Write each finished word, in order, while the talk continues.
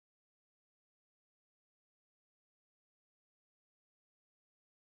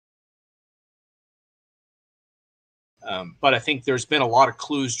But I think there's been a lot of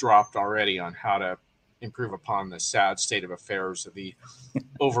clues dropped already on how to improve upon the sad state of affairs of the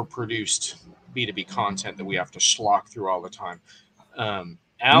overproduced B2B content that we have to schlock through all the time. Alan,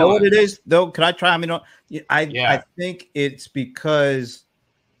 you know what it is, though? Can I try? I mean, I think it's because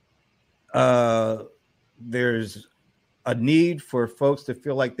there's a need for folks to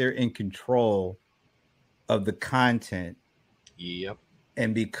feel like they're in control of the content. Yep.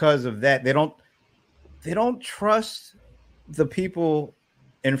 And because of that, they don't trust the people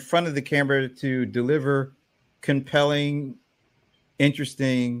in front of the camera to deliver compelling,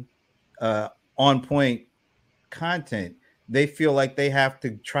 interesting, on point content. They feel like they have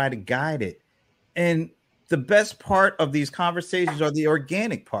to try to guide it. And the best part of these conversations are the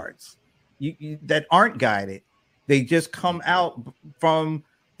organic parts that aren't guided. They just come out from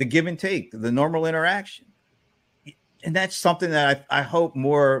the give and take, the normal interaction. And that's something that I hope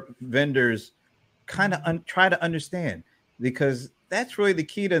more vendors kind of try to understand, because that's really the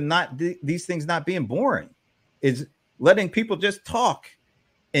key to not these things not being boring, is letting people just talk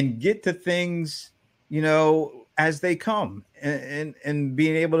and get to things, as they come, and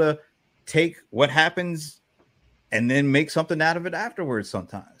being able to take what happens and then make something out of it afterwards.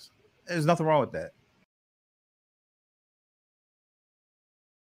 Sometimes there's nothing wrong with that.